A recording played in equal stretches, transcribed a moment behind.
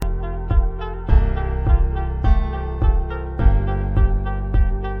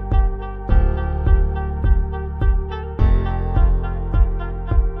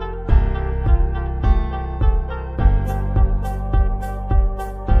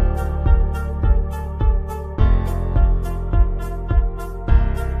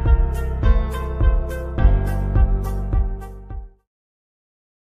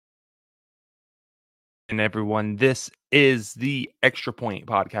everyone? This is the Extra Point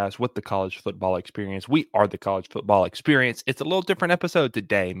podcast with the college football experience. We are the college football experience. It's a little different episode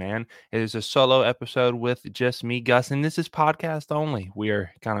today, man. It is a solo episode with just me, Gus, and this is podcast only. We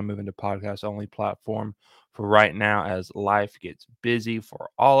are kind of moving to podcast only platform for right now as life gets busy for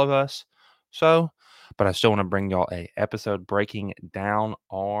all of us. But I still want to bring y'all a episode breaking down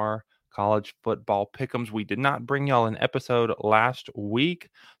our college football pick'ems. We did not bring y'all an episode last week,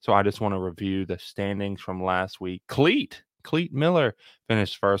 so I just want to review the standings from last week. Cleet Miller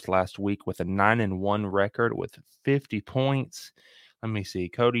finished first last week with a 9-1 record with 50 points. Let me see.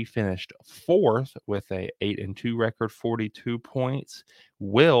 Cody finished fourth with a 8-2 record, 42 points.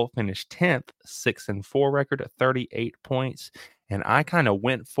 Will finished 10th, 6-4 record at 38 points. And I kind of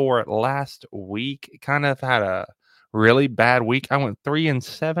went for it last week. Kind of had a really bad week. I went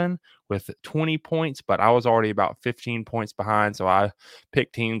 3-7 with 20 points, but I was already about 15 points behind. So I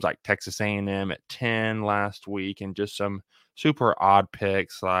picked teams like Texas A&M at 10 last week and just some super odd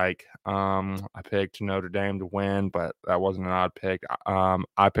picks. Like I picked Notre Dame to win, but that wasn't an odd pick.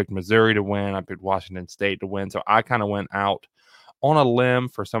 I picked Missouri to win. I picked Washington State to win. So I kind of went out on a limb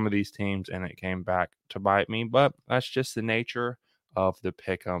for some of these teams, and it came back to bite me. But that's just the nature of the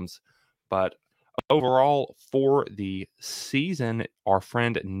pick'ems. But overall, for the season, our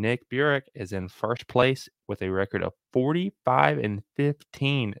friend Nick Burek is in first place with a record of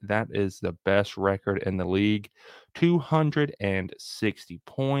 45-15. That is the best record in the league, 260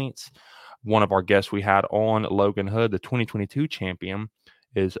 points. One of our guests we had on, Logan Hood, the 2022 champion,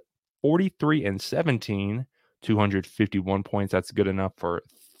 is 43-17, 251 points. That's good enough for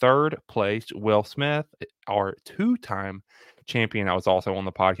third place. Will Smith, our two-time champion that was also on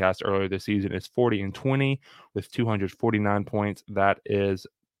the podcast earlier this season, is 40-20 with 249 points. That is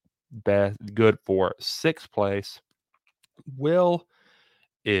good for sixth place. Will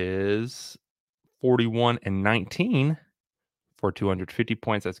is 41-19 for 250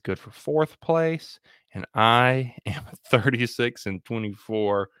 points. That's good for fourth place. And I am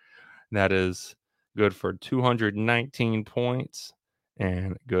 36-24. That is good for 219 points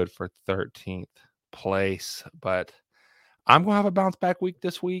and good for 13th place. But I'm going to have a bounce back week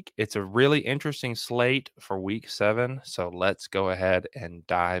this week. It's a really interesting slate for week 7. So let's go ahead and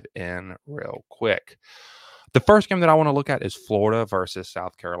dive in real quick. The first game that I want to look at is Florida versus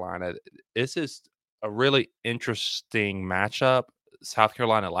South Carolina. This is a really interesting matchup. South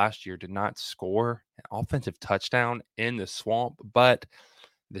Carolina last year did not score an offensive touchdown in the Swamp, but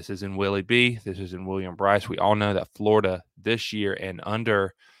this is in Willie B. This is in William Bryce. We all know that Florida this year and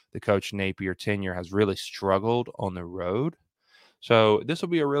under the Coach Napier tenure has really struggled on the road. So this will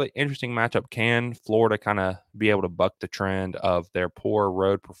be a really interesting matchup. Can Florida kind of be able to buck the trend of their poor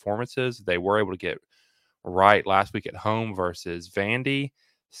road performances? They were able to get right last week at home versus Vandy.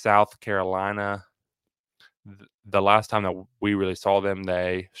 South Carolina, the last time that we really saw them,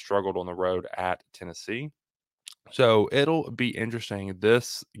 they struggled on the road at Tennessee. So it'll be interesting.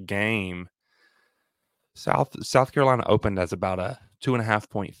 This game, South Carolina opened as about a 2.5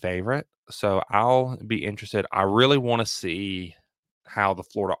 point favorite. So I'll be interested. I really want to see how the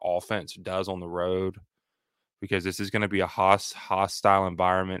Florida offense does on the road, because this is going to be a hostile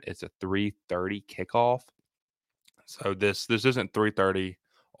environment. It's a 3:30 kickoff. So this isn't 3:30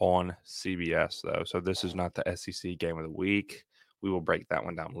 on CBS though. So this is not the SEC game of the week. We will break that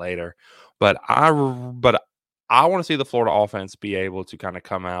one down later. But I want to see the Florida offense be able to kind of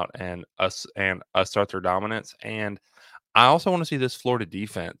come out and assert their dominance. And I also want to see this Florida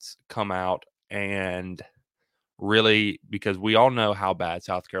defense come out and really, because we all know how bad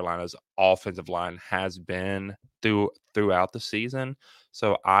South Carolina's offensive line has been throughout the season.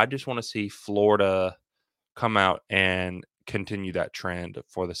 So I just want to see Florida come out and continue that trend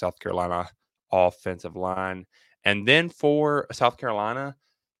for the South Carolina offensive line. And then for South Carolina,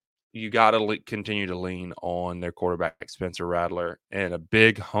 you got to continue to lean on their quarterback, Spencer Rattler, in a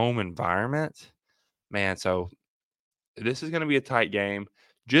big home environment. Man, so this is going to be a tight game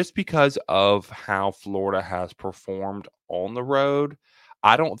just because of how Florida has performed on the road.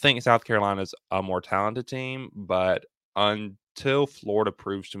 I don't think South Carolina's a more talented team, but until Florida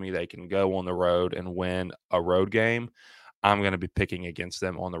proves to me they can go on the road and win a road game, I'm going to be picking against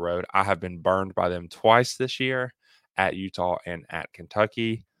them on the road. I have been burned by them twice this year, at Utah and at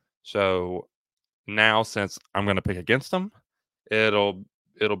Kentucky. So now, since I'm going to pick against them, it'll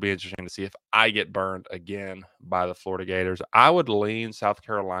be interesting to see if I get burned again by the Florida Gators. I would lean South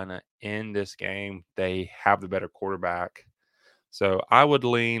Carolina in this game. They have the better quarterback. So I would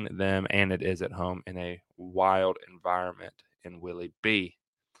lean them, and it is at home in a wild environment in Willie B.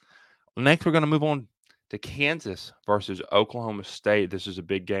 Next, we're going to move on to Kansas versus Oklahoma State. This is a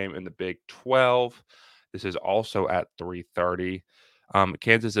big game in the Big 12. This is also at 3:30.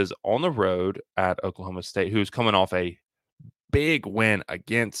 Kansas is on the road at Oklahoma State, who's coming off a big win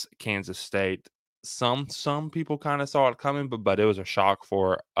against Kansas State. Some people kind of saw it coming, but it was a shock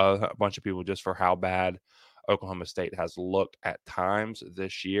for a bunch of people just for how bad Oklahoma State has looked at times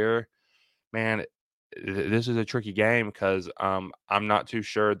this year. Man, this is a tricky game because I'm not too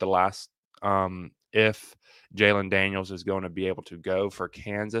sure if Jalen Daniels is going to be able to go for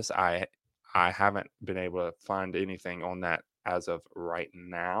Kansas. I haven't been able to find anything on that as of right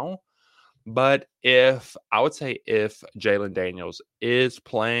now. But if Jalen Daniels is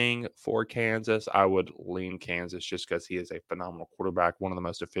playing for Kansas, I would lean Kansas just because he is a phenomenal quarterback, one of the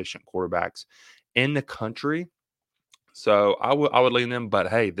most efficient quarterbacks in the country. So I would lean them. But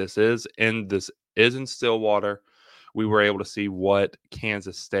hey, this is in Stillwater. We were able to see what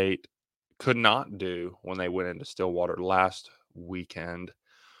Kansas State could not do when they went into Stillwater last weekend.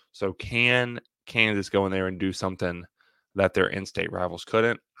 So can Kansas go in there and do something that their in-state rivals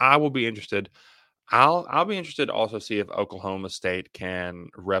couldn't? I will be interested. I'll be interested to also see if Oklahoma State can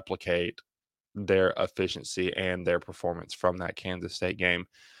replicate their efficiency and their performance from that Kansas State game.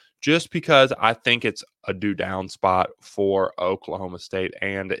 Just because I think it's a do down spot for Oklahoma State,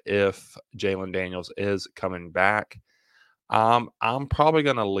 and if Jalen Daniels is coming back, I'm probably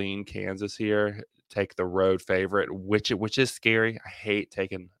going to lean Kansas here, take the road favorite, which is scary. I hate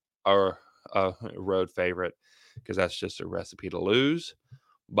taking a road favorite because that's just a recipe to lose.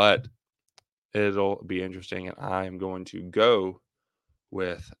 But it'll be interesting, and I am going to go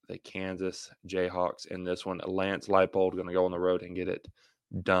with the Kansas Jayhawks in this one. Lance Leipold going to go on the road and get it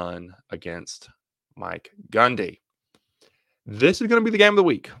done against Mike Gundy. This is going to be the game of the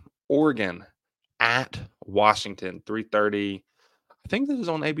week. Oregon at Washington, 3:30. I think this is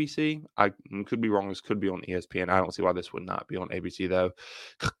on ABC. I could be wrong. This could be on ESPN. I don't see why this would not be on ABC, though.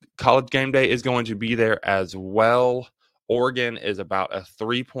 College Game Day is going to be there as well. Oregon is about a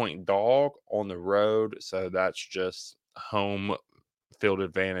 3-point dog on the road, so that's just home field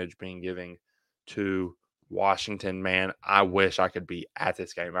advantage being given to Washington. Man, I wish I could be at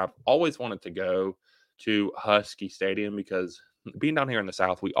this game. I've always wanted to go to Husky Stadium because being down here in the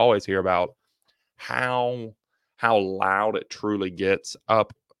South, we always hear about how loud it truly gets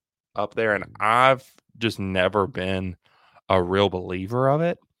up there, and I've just never been a real believer of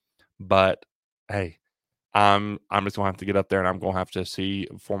it. But hey, I'm just gonna have to get up there, and I'm gonna have to see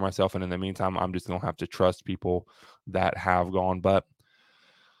for myself. And in the meantime, I'm just gonna have to trust people that have gone. But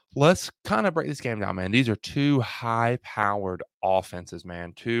let's kind of break this game down, man. These are two high-powered offenses,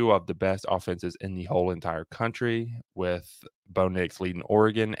 man. Two of the best offenses in the whole entire country, with Bo Nix leading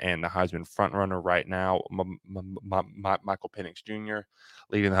Oregon and the Heisman frontrunner right now, Michael Penix Jr.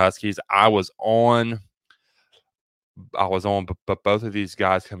 leading the Huskies. I was on, but both of these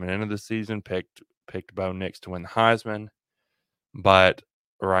guys coming into the season picked Bo Nix to win the Heisman. But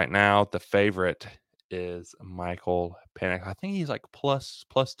right now, the favorite is Michael Penix. I think he's like plus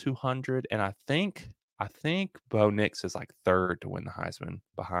 200, and I think Bo Nix is like third to win the Heisman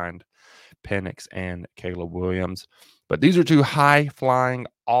behind Penix and Caleb Williams. But these are two high flying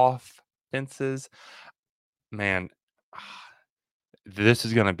offenses. Man, this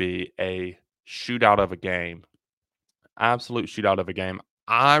is going to be a shootout of a game. Absolute shootout of a game.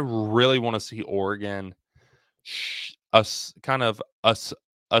 I really want to see Oregon assert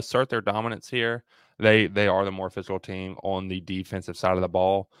their dominance here. They are the more physical team on the defensive side of the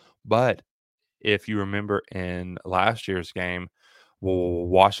ball. But if you remember in last year's game,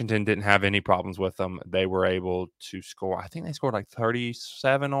 Washington didn't have any problems with them. They were able to score. I think they scored like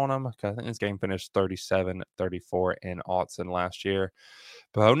 37 on them. I think this game finished 37-34 in Autzen last year.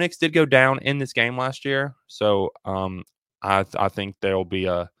 Bo Nix did go down in this game last year. So I think there'll be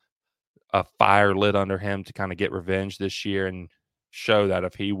a fire lit under him to kind of get revenge this year and show that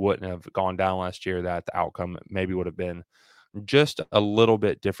if he wouldn't have gone down last year, that the outcome maybe would have been just a little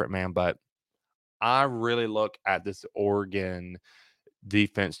bit different, man. But I really look at this Oregon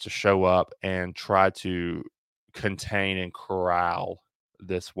defense to show up and try to contain and corral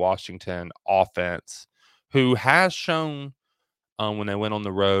this Washington offense, who has shown when they went on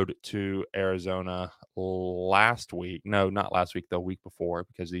the road to Arizona last week. No, not last week, the week before,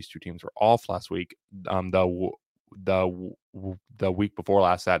 because these two teams were off last week. The week before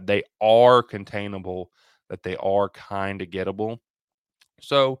last, that they are containable, that they are kind of gettable.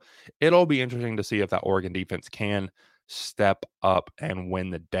 So it'll be interesting to see if that Oregon defense can step up and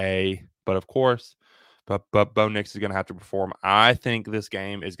win the day. But of course, but Bo Nix is going to have to perform. I think this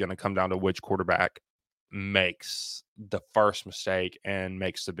game is going to come down to which quarterback makes the first mistake and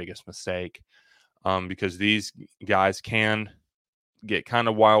makes the biggest mistake, because these guys can get kind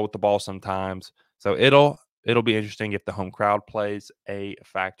of wild with the ball sometimes. So it'll be interesting if the home crowd plays a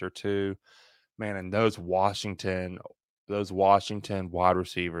factor too. Man, and those Washington wide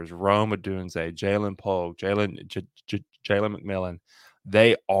receivers, Rome Odunze, Jalen Pogue, Jalen McMillan,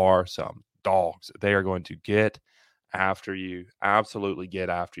 they are some dogs. They are going to get after you, absolutely get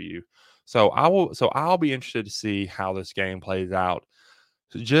after you. So I'll be interested to see how this game plays out.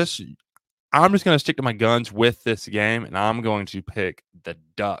 So I'm just going to stick to my guns with this game, and I'm going to pick the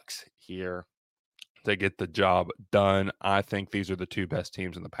Ducks here to get the job done. I think these are the two best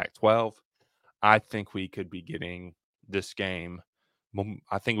teams in the Pac-12. I think we could be getting this game.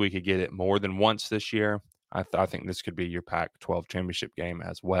 I think we could get it more than once this year. I think this could be your Pac-12 championship game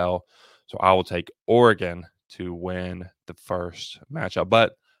as well. So I will take Oregon to win the first matchup,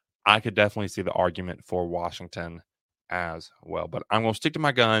 but I could definitely see the argument for Washington as well. But I'm going to stick to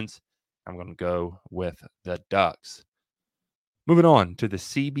my guns. I'm going to go with the Ducks. Moving on to the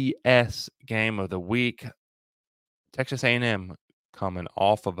CBS game of the week, Texas A&M coming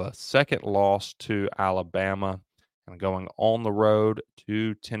off of a second loss to Alabama and going on the road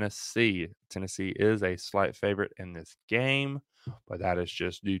to Tennessee. Tennessee is a slight favorite in this game, but that is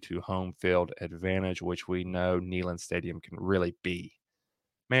just due to home field advantage, which we know Neyland Stadium can really be.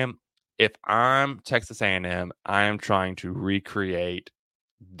 Man, if I'm Texas A&M, I am trying to recreate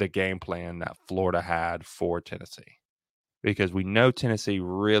the game plan that Florida had for Tennessee because we know Tennessee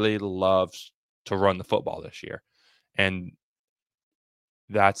really loves to run the football this year. And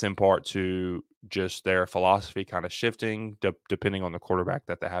that's in part to just their philosophy kind of shifting depending on the quarterback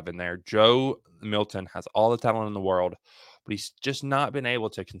that they have in there. Joe Milton has all the talent in the world, but he's just not been able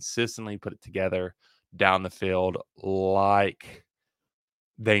to consistently put it together down the field like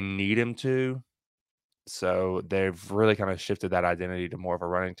they need him to. So they've really kind of shifted that identity to more of a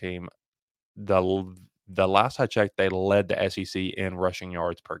running team. The last I checked, they led the SEC in rushing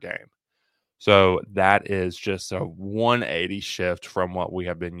yards per game. So that is just a 180 shift from what we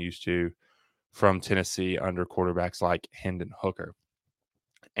have been used to from Tennessee under quarterbacks like Hendon Hooker.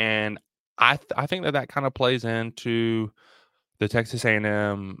 And I think that kind of plays into the Texas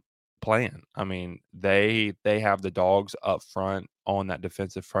A&M plan. I mean, they have the dogs up front on that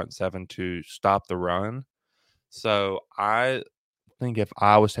defensive front seven to stop the run. So I think if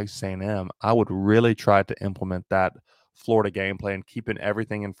I was Texas A&M, I would really try to implement that Florida game plan, keeping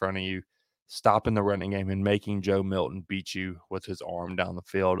everything in front of you, stopping the running game, and making Joe Milton beat you with his arm down the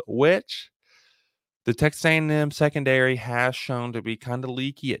field, which the Texas A&M secondary has shown to be kind of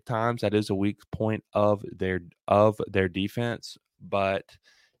leaky at times. That is a weak point of their defense, but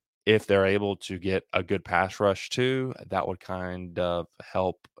if they're able to get a good pass rush too, that would kind of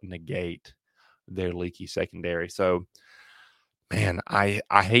help negate their leaky secondary. So, man, I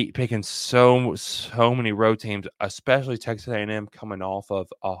hate picking so many road teams, especially Texas A&M coming off of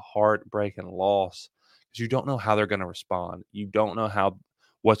a heartbreaking loss because you don't know how they're going to respond. You don't know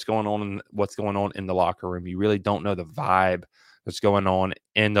what's going on in the locker room. You really don't know the vibe that's going on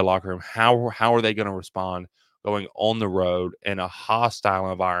in the locker room. How are they going to respond going on the road in a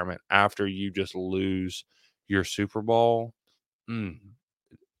hostile environment after you just lose your Super Bowl?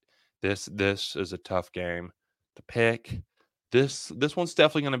 This is a tough game to pick. This one's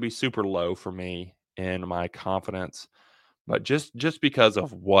definitely going to be super low for me in my confidence, but just because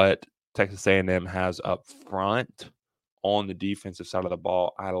of what Texas A&M has up front on the defensive side of the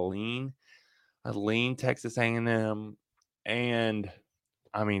ball, I lean Texas A&M, and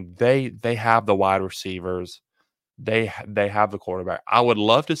I mean they have the wide receivers, they have the quarterback. I would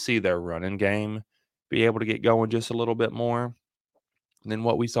love to see their running game be able to get going just a little bit more than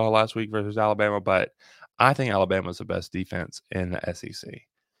what we saw last week versus Alabama, but I think Alabama is the best defense in the SEC.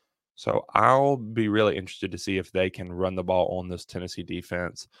 So I'll be really interested to see if they can run the ball on this Tennessee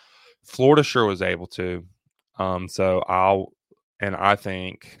defense. Florida sure was able to. I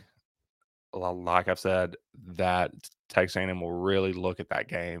think, like I've said, that Texas A&M will really look at that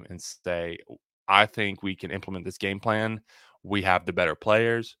game and say, I think we can implement this game plan. We have the better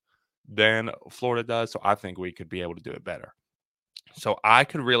players than Florida does, so I think we could be able to do it better. So I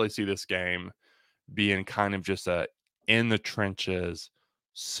could really see this game being kind of just a in the trenches,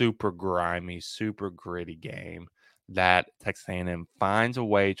 super grimy, super gritty game that Texas A&M finds a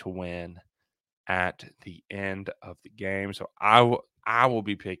way to win at the end of the game. So I will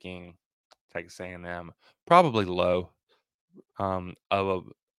be picking Texas A&M probably low, of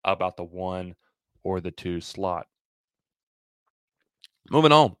about the 1 or the 2 slot.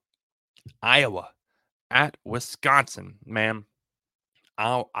 Moving on, Iowa at Wisconsin, man.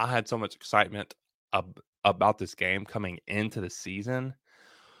 I had so much excitement about this game coming into the season,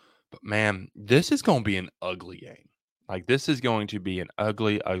 but man, this is going to be an ugly game. Like, this is going to be an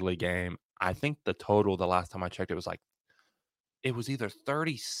ugly, ugly game. I think the total the last time I checked, it was either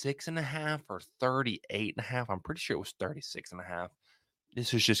 36.5 or 38.5. I'm pretty sure it was 36.5.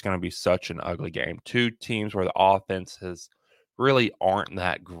 This is just going to be such an ugly game. Two teams where the offenses really aren't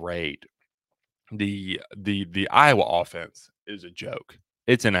that great. The Iowa offense is a joke.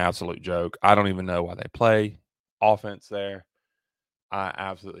 It's an absolute joke. I don't even know why they play offense there. I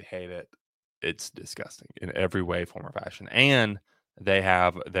absolutely hate it. It's disgusting in every way, form, or fashion. And they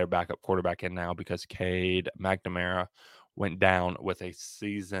have their backup quarterback in now because Cade McNamara went down with a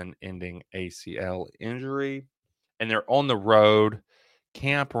season-ending ACL injury, and they're on the road.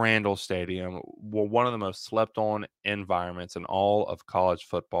 Camp Randall Stadium, one of the most slept-on environments in all of college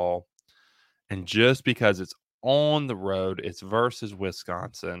football. And just because it's on the road, it's versus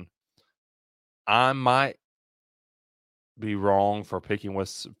Wisconsin. I might be wrong for picking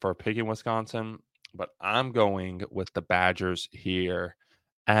Wisconsin, but I'm going with the Badgers here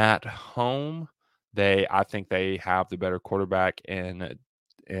at home. I think they have the better quarterback in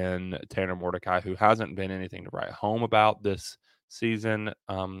Tanner Mordecai, who hasn't been anything to write home about this season.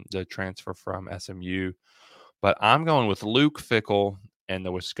 The transfer from SMU, but I'm going with Luke Fickell and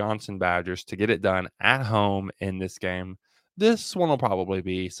the Wisconsin Badgers to get it done at home in this game. This one will probably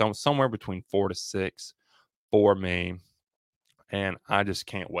be somewhere between 4-6 for me. And I just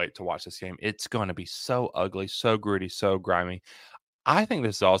can't wait to watch this game. It's going to be so ugly, so gritty, so grimy. I think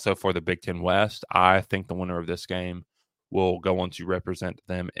this is also for the Big Ten West. I think the winner of this game will go on to represent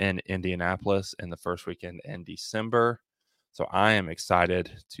them in Indianapolis in the first weekend in December. So I am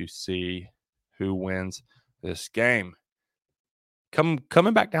excited to see who wins this game.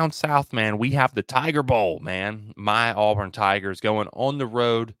 Coming back down south, man, we have the Tiger Bowl, man. My Auburn Tigers going on the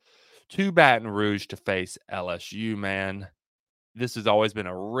road to Baton Rouge to face LSU, man. This has always been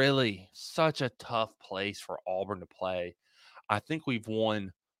such a tough place for Auburn to play. I think we've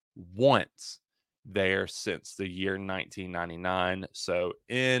won once there since the year 1999. So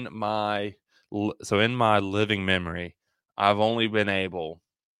in my living memory, I've only been able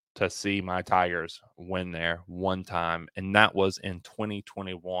to see my Tigers win there one time, and that was in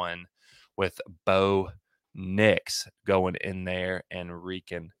 2021 with Bo Nix going in there and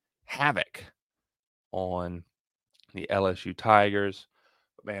wreaking havoc on the LSU Tigers.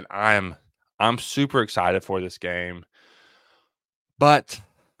 Man, I'm super excited for this game, but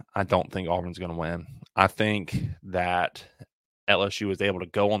I don't think Auburn's going to win. I think that LSU was able to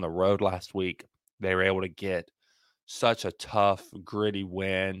go on the road last week. They were able to get such a tough, gritty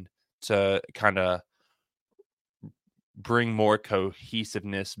win to kind of bring more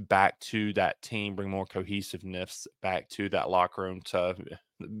cohesiveness back to that team, bring more cohesiveness back to that locker room to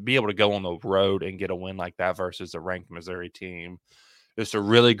be able to go on the road and get a win like that versus a ranked Missouri team. It's a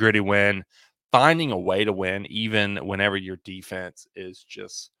really gritty win. Finding a way to win, even whenever your defense is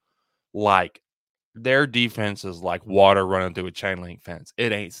just like their defense is like water running through a chain link fence.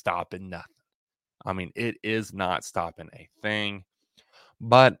 It ain't stopping nothing. I mean, it is not stopping a thing.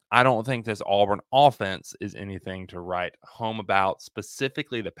 But I don't think this Auburn offense is anything to write home about,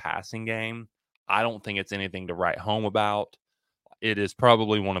 specifically the passing game. I don't think it's anything to write home about. It is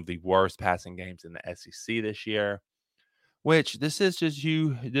probably one of the worst passing games in the SEC this year, which this is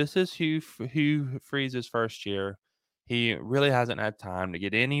Hugh Freeze's first year. He really hasn't had time to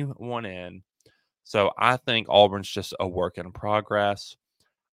get anyone in. So I think Auburn's just a work in progress.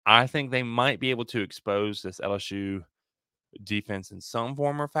 I think they might be able to expose this LSU defense in some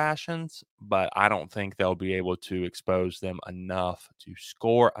form or fashions, but I don't think they'll be able to expose them enough to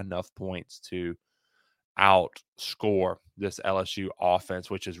score enough points to outscore this LSU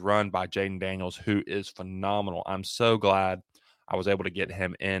offense, which is run by Jaden Daniels, who is phenomenal. I'm so glad I was able to get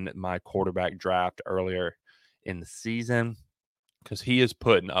him in my quarterback draft earlier in the season because he is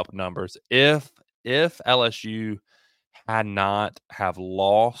putting up numbers. If LSU had not have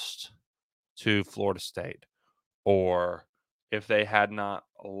lost to Florida State, or if they had not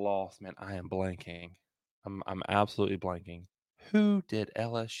lost, man, I am blanking. I'm absolutely blanking. Who did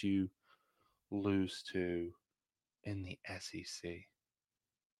LSU lose to in the SEC?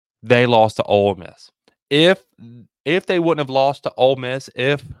 They lost to Ole Miss. If they wouldn't have lost to Ole Miss,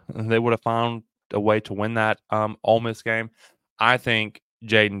 if they would have found a way to win that Ole Miss game, I think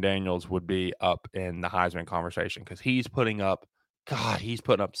Jaden Daniels would be up in the Heisman conversation because he's putting up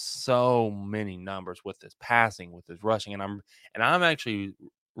so many numbers with his passing, with his rushing, and I'm actually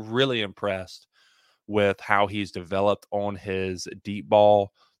really impressed with how he's developed on his deep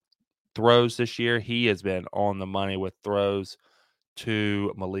ball throws this year. He has been on the money with throws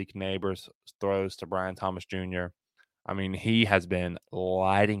to Malik Neighbors, throws to Brian Thomas Jr. I mean, he has been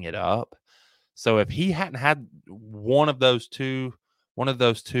lighting it up. So if he hadn't had one of those one of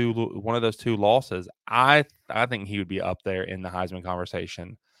those two losses, I think he would be up there in the Heisman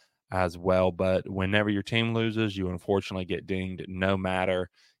conversation as well. But whenever your team loses, you unfortunately get dinged, no matter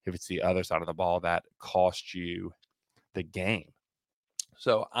if it's the other side of the ball that cost you the game.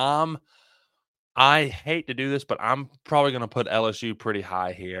 So I hate to do this, but I'm probably going to put LSU pretty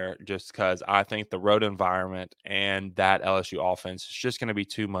high here just because I think the road environment and that LSU offense is just going to be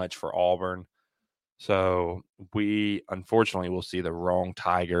too much for Auburn. So we unfortunately will see the wrong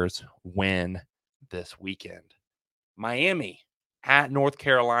Tigers win this weekend. Miami at North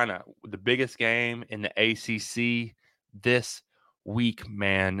Carolina, the biggest game in the ACC this week,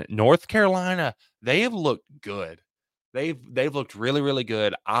 man. North Carolina, they have looked good. They've looked really, really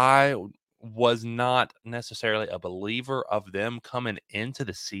good. I was not necessarily a believer of them coming into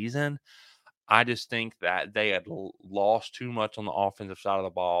the season. I just think that they had lost too much on the offensive side of the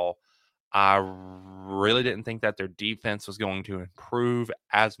ball. I really didn't think that their defense was going to improve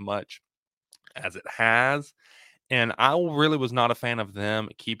as much as it has. And I really was not a fan of them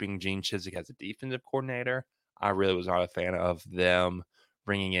keeping Gene Chizik as a defensive coordinator. I really was not a fan of them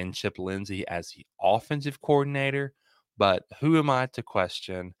bringing in Chip Lindsey as the offensive coordinator. But who am I to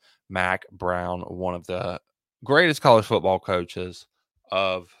question Mac Brown, one of the greatest college football coaches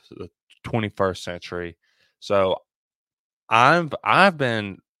of the 21st century? So I've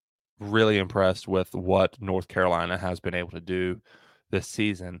been really impressed with what North Carolina has been able to do this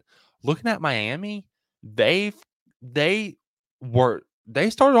season. Looking at Miami, they've they they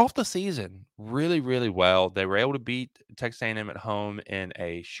started off the season really, really well. They were able to beat Texas A&M at home in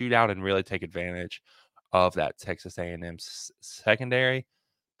a shootout and really take advantage of that Texas A&M secondary.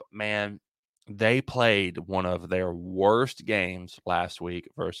 But man, they played one of their worst games last week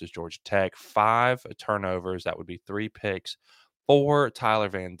versus Georgia Tech. 5 turnovers, that would be 3 picks for Tyler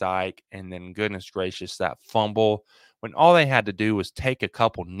Van Dyke, and then goodness gracious, that fumble when all they had to do was take a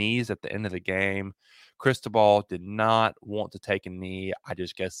couple knees at the end of the game. Cristobal did not want to take a knee. I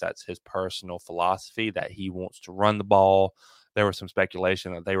just guess that's his personal philosophy that he wants to run the ball. There was some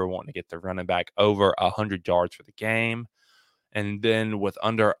speculation that they were wanting to get the running back over 100 yards for the game. And then with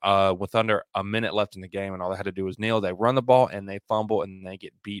under a minute left in the game, and all they had to do was kneel, they run the ball and they fumble and they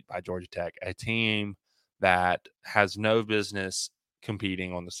get beat by Georgia Tech, a team that has no business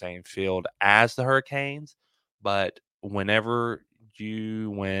competing on the same field as the Hurricanes. But whenever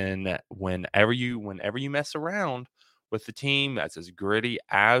you mess around with the team that's as gritty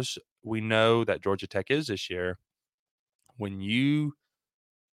as we know that Georgia Tech is this year, when you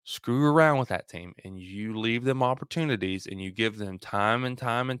screw around with that team and you leave them opportunities and you give them time and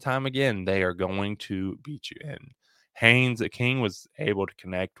time and time again, they are going to beat you. And Haynes King was able to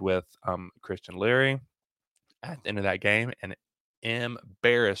connect with Christian Leary at the end of that game and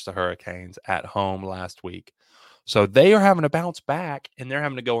embarrassed the Hurricanes at home last week. So they are having to bounce back and they're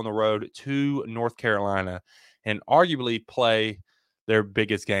having to go on the road to North Carolina and arguably play their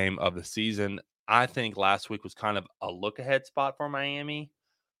biggest game of the season. I think last week was kind of a look ahead spot for Miami,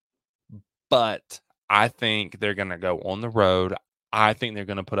 but I think they're going to go on the road. I think they're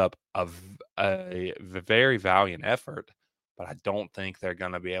going to put up a very valiant effort, but I don't think they're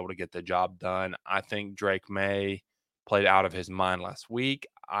going to be able to get the job done. I think Drake May played out of his mind last week.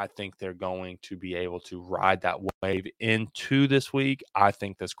 I think they're going to be able to ride that wave into this week. I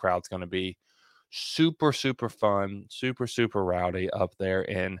think this crowd's going to be super, super fun, super, super rowdy up there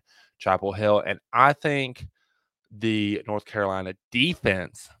in Chapel Hill. And I think the North Carolina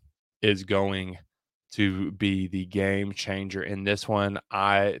defense is going to be the game changer in this one.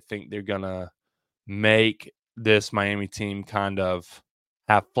 I think they're going to make this Miami team kind of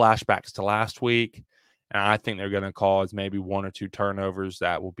have flashbacks to last week. And I think they're going to cause maybe 1 or 2 turnovers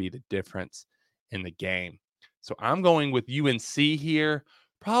that will be the difference in the game. So I'm going with UNC here.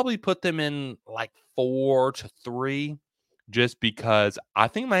 Probably put them in like 4-3 just because I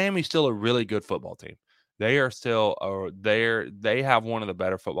think Miami's still a really good football team. They are still they have one of the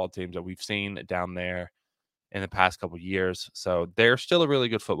better football teams that we've seen down there in the past couple of years. So they're still a really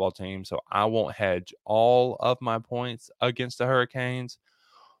good football team. So I won't hedge all of my points against the Hurricanes,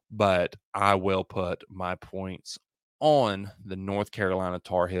 but I will put my points on the North Carolina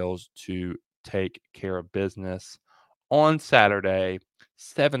Tar Heels to take care of business on Saturday,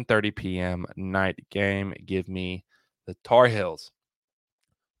 7:30 p.m. night game. Give me the Tar Heels.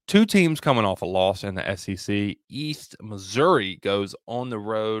 2 teams coming off a loss in the SEC. East Missouri goes on the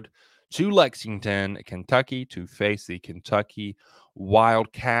road to Lexington, Kentucky to face the Kentucky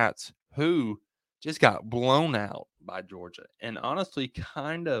Wildcats, who just got blown out by Georgia and honestly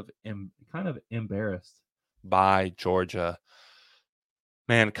kind of embarrassed by Georgia.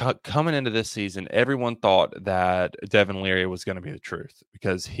 Man, coming into this season, everyone thought that Devin Leary was going to be the truth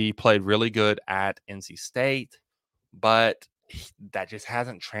because he played really good at NC State, but that just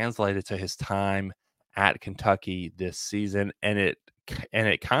hasn't translated to his time at Kentucky this season, and it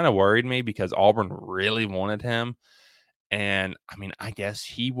kind of worried me because Auburn really wanted him, and I mean, I guess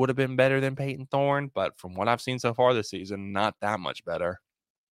he would have been better than Peyton Thorne, but from what I've seen so far this season, not that much better.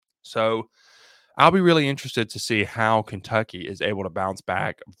 So I'll be really interested to see how Kentucky is able to bounce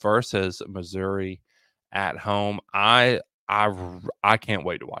back versus Missouri at home. I can't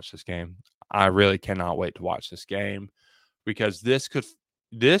wait to watch this game. I really cannot wait to watch this game because this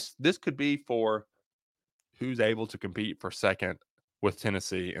could be for who's able to compete for second with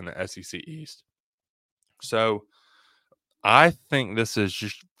Tennessee in the SEC East. So I think this is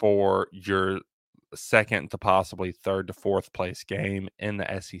just for your second to possibly third to fourth place game in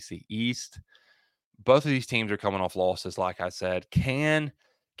the SEC East. Both of these teams are coming off losses, like I said. Can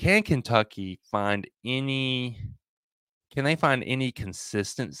Kentucky find any can they find any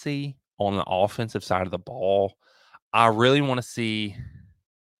consistency on the offensive side of the ball? I really want to see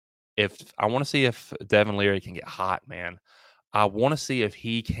if Devin Leary can get hot, man. I want to see if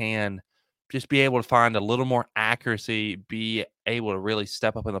he can just be able to find a little more accuracy, be able to really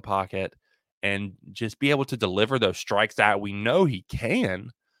step up in the pocket and just be able to deliver those strikes that we know he can,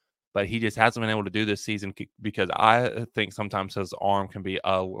 but he just hasn't been able to do this season because I think sometimes his arm can be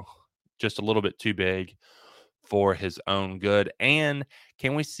just a little bit too big for his own good. And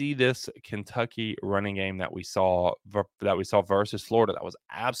can we see this Kentucky running game that we saw versus Florida that was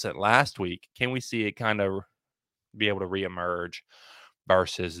absent last week? Can we see it kind of be able to reemerge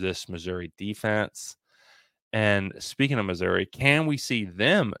versus this Missouri defense? And speaking of Missouri, can we see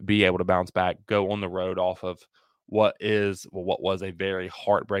them be able to bounce back, go on the road off of what was a very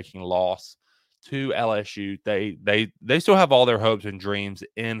heartbreaking loss to LSU? They still have all their hopes and dreams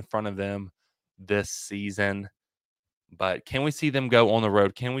in front of them this season, but can we see them go on the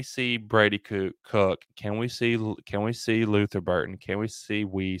road? Can we see Brady Cook? Can we see Luther Burton? Can we see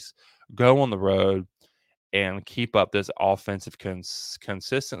Weiss go on the road and keep up this offensive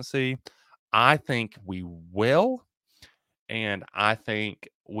consistency? I think we will, and I think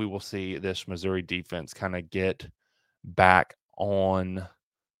we will see this Missouri defense kind of get back on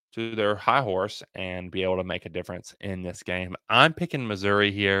to their high horse and be able to make a difference in this game. I'm picking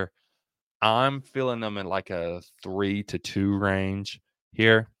Missouri here. I'm feeling them in like a 3-2 range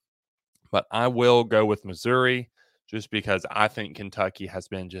here, but I will go with Missouri just because I think Kentucky has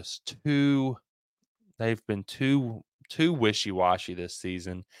been just they've been too wishy-washy this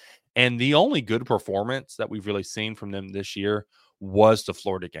season. And the only good performance that we've really seen from them this year was the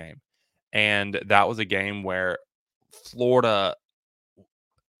Florida game. And that was a game where Florida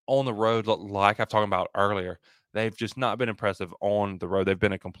on the road, like I've talked about earlier, they've just not been impressive on the road. They've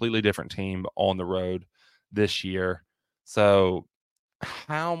been a completely different team on the road this year. So,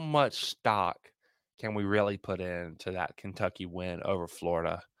 how much stock can we really put into that Kentucky win over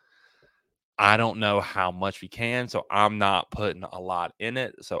Florida? I don't know how much we can, so I'm not putting a lot in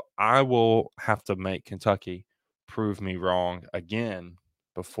it. So I will have to make Kentucky prove me wrong again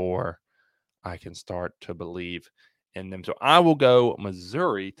before I can start to believe in them. So I will go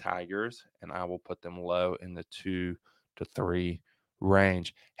Missouri Tigers, and I will put them low in the 2-3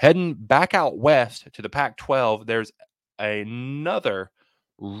 range. Heading back out west to the Pac-12, there's another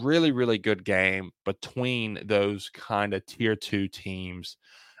really, really good game between those kind of tier 2 teams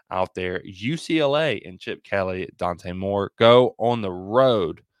out there. UCLA and Chip Kelly, Dante Moore go on the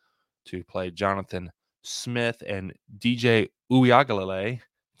road to play Jonathan Smith and DJ Uiagalelei,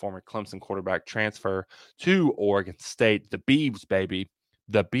 former Clemson quarterback, transfer to Oregon State. The Beavs, baby.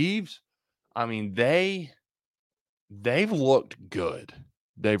 The Beavs, I mean, they've looked good.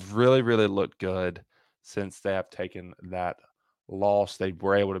 They've really, really looked good since they have taken that loss. They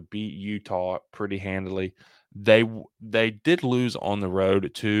were able to beat Utah pretty handily. They did lose on the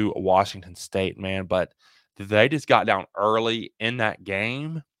road to Washington State, man, but they just got down early in that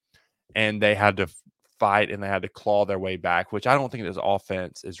game and they had to fight and they had to claw their way back, which I don't think this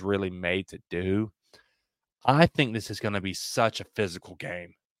offense is really made to do. I think this is going to be such a physical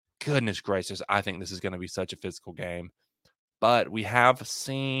game. Goodness gracious, I think this is going to be such a physical game. But we have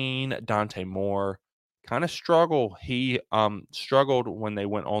seen Dante Moore kind of struggle. He struggled when they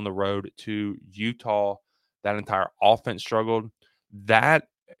went on the road to Utah. That entire offense struggled. That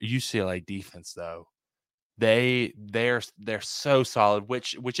UCLA defense, though, they're so solid,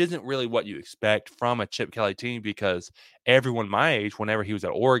 which isn't really what you expect from a Chip Kelly team because everyone my age, whenever he was at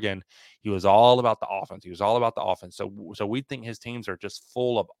Oregon, he was all about the offense. He was all about the offense. So we think his teams are just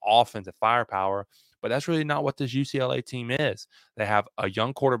full of offensive firepower. But that's really not what this UCLA team is. They have a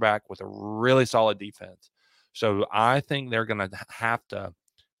young quarterback with a really solid defense. So I think they're going to have to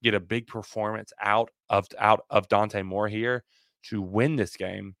get a big performance out of Dante Moore here to win this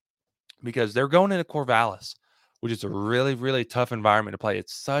game, because they're going into Corvallis, which is a really, really tough environment to play.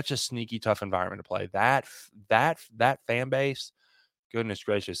 It's such a sneaky, tough environment to play. That fan base, goodness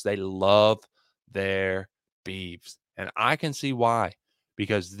gracious, they love their Beavs, and I can see why.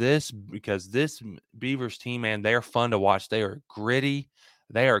 Because this Beavers team, man, they're fun to watch. They are gritty.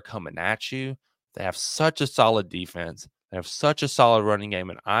 They are coming at you. They have such a solid defense. They have such a solid running game,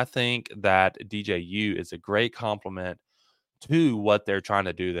 and I think that DJU is a great complement to what they're trying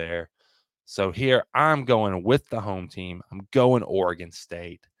to do there. So here I'm going with the home team. I'm going Oregon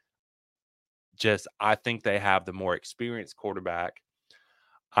State. I think they have the more experienced quarterback.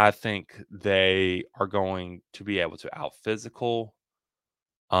 I think they are going to be able to out physical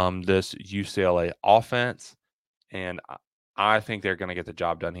this UCLA offense, and I think they're going to get the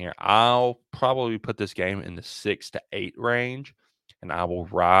job done here. I'll probably put this game in the 6-8 range, and I will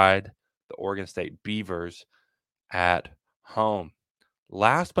ride the Oregon State Beavers at home.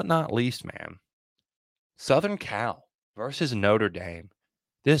 Last but not least, man, Southern Cal versus Notre Dame.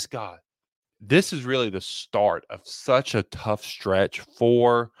 This is really the start of such a tough stretch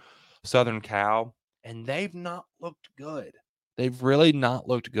for Southern Cal, and they've not looked good. They've really not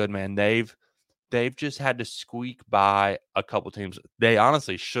looked good, man. They've just had to squeak by a couple teams. They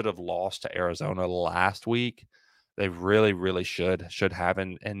honestly should have lost to Arizona last week. They really, really should have,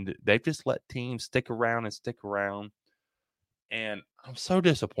 and they've just let teams stick around. And I'm so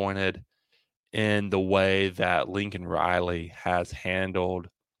disappointed in the way that Lincoln Riley has handled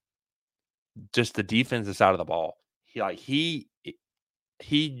just the defensive side of the ball. He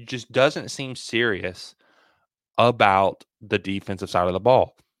just doesn't seem serious about the defensive side of the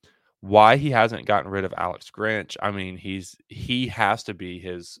ball. Why he hasn't gotten rid of Alex Grinch? I mean, he has to be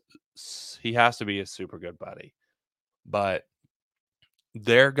his super good buddy. But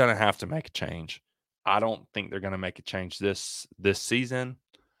they're gonna have to make a change. I don't think they're gonna make a change this season,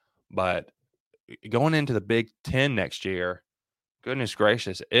 but going into the Big Ten next year, goodness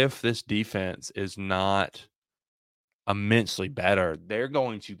gracious, if this defense is not immensely better, they're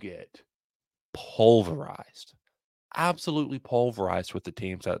going to get pulverized, absolutely pulverized with the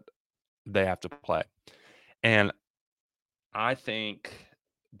teams that they have to play. And I think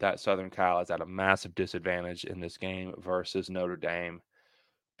that Southern Cal is at a massive disadvantage in this game versus Notre Dame,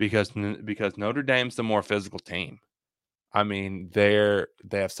 because Notre Dame's the more physical team. I mean, they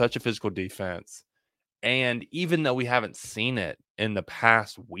have such a physical defense. And even though we haven't seen it in the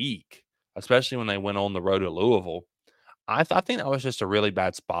past week, especially when they went on the road to Louisville, I think that was just a really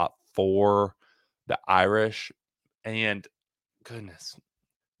bad spot for the Irish. And goodness,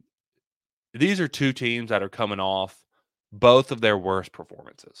 these are two teams that are coming off both of their worst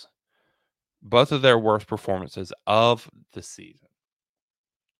performances of the season.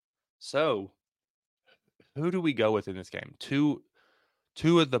 So, who do we go with in this game? Two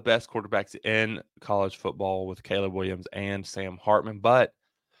of the best quarterbacks in college football with Caleb Williams and Sam Hartman, but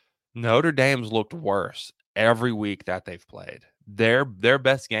Notre Dame's looked worse every week that they've played. Their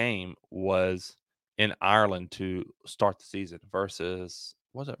best game was in Ireland to start the season versus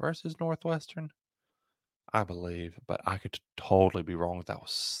Northwestern? I believe, but I could totally be wrong.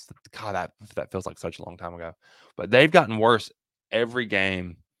 That feels like such a long time ago. But they've gotten worse every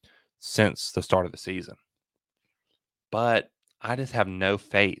game since the start of the season. But I just have no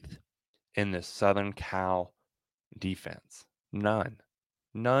faith in this Southern Cal defense. None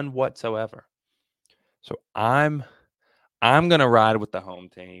whatsoever. So I'm going to ride with the home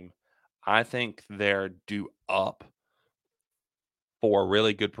team. I think they're due up for a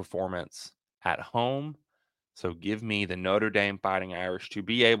really good performance at home. So give me the Notre Dame Fighting Irish to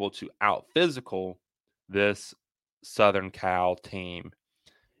be able to out-physical this Southern Cal team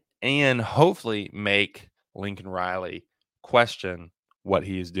and hopefully make Lincoln Riley question what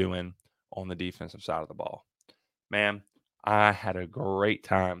he is doing on the defensive side of the ball. Man, I had a great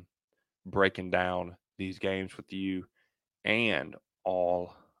time breaking down these games with you and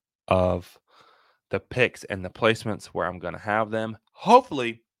all of the picks and the placements where I'm going to have them.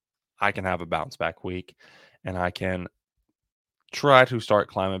 Hopefully, I can have a bounce back week and I can try to start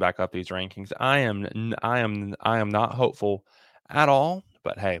climbing back up these rankings. I am not hopeful at all,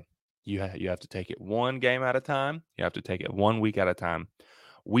 but hey, you have to take it one game at a time. You have to take it 1 week at a time.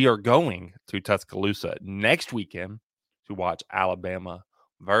 We are going to Tuscaloosa next weekend to watch Alabama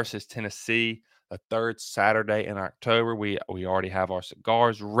versus Tennessee, the third Saturday in October. We already have our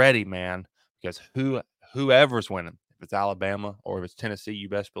cigars ready, man, because whoever's winning, if it's Alabama or if it's Tennessee, you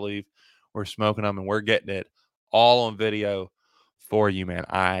best believe We're smoking them, and we're getting it all on video for you, man.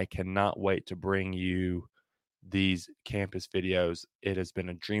 I cannot wait to bring you these campus videos. It has been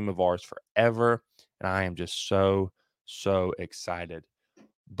a dream of ours forever, and I am just so excited.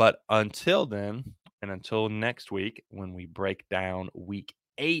 But until then, and until next week, when we break down week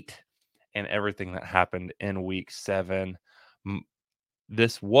 8 and everything that happened in week 7,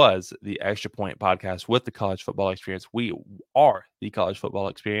 this was the Extra Point Podcast with the College Football Experience. We are the College Football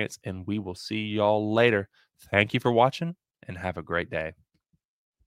Experience, and we will see y'all later. Thank you for watching, and have a great day.